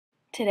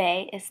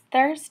Today is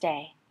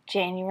Thursday,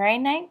 January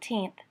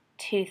 19th,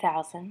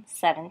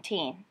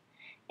 2017.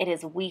 It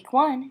is week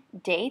 1,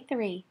 day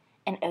 3,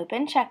 and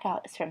open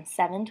checkout is from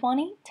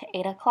 7:20 to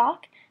 8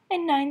 o'clock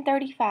and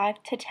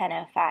 9:35 to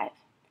 10:05.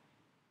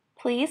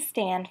 Please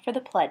stand for the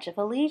Pledge of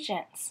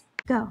Allegiance.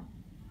 Go.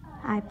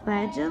 I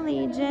pledge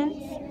allegiance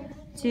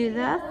to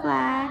the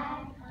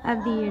flag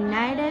of the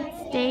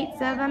United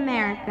States of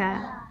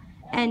America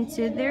and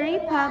to the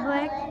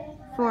republic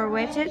for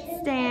which it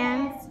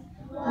stands,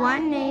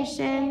 one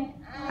nation,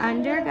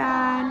 under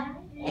God,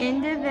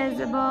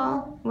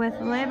 indivisible, with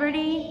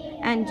liberty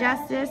and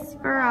justice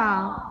for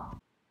all.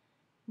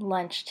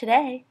 Lunch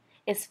today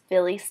is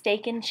Philly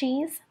steak and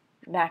cheese,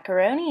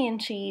 macaroni and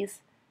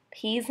cheese,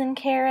 peas and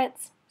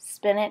carrots,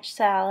 spinach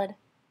salad,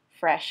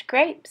 fresh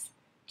grapes,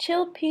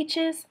 chilled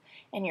peaches,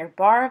 and your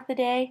bar of the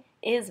day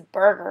is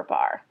Burger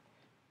Bar.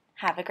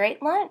 Have a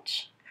great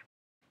lunch.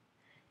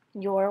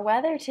 Your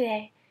weather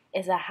today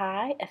is a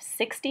high of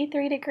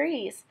 63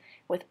 degrees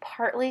with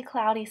partly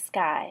cloudy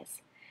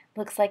skies.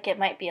 Looks like it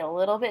might be a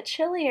little bit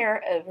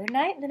chillier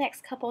overnight the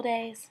next couple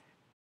days.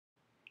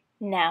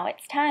 Now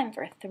it's time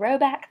for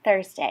Throwback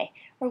Thursday,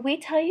 where we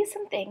tell you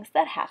some things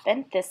that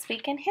happened this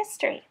week in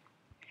history.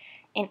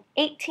 In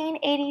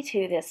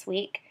 1882 this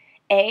week,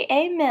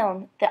 A.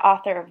 Milne, the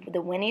author of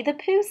the Winnie the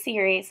Pooh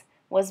series,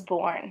 was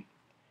born.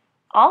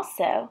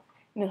 Also,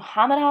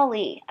 Muhammad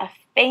Ali, a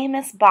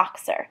famous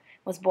boxer,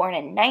 was born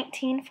in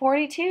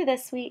 1942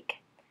 this week.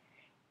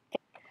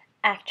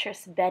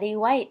 Actress Betty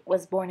White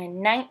was born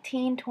in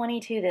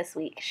 1922 this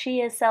week.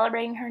 She is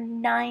celebrating her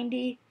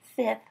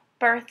 95th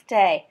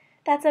birthday.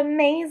 That's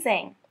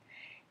amazing!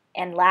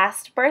 And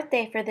last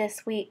birthday for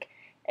this week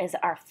is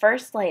our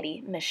First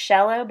Lady,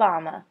 Michelle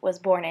Obama, was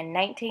born in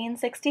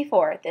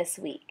 1964 this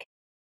week.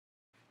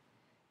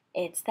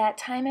 It's that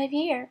time of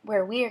year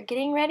where we are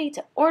getting ready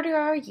to order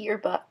our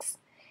yearbooks.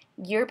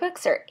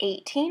 Yearbooks are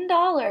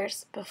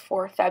 $18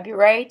 before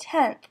February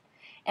 10th,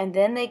 and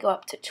then they go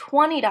up to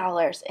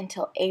 $20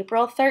 until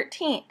April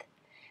 13th.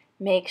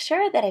 Make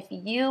sure that if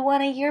you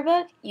want a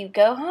yearbook, you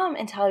go home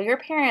and tell your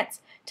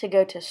parents to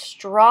go to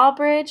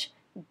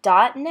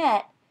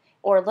strawbridge.net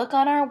or look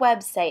on our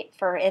website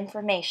for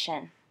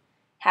information.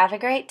 Have a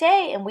great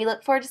day, and we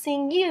look forward to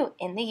seeing you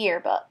in the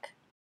yearbook.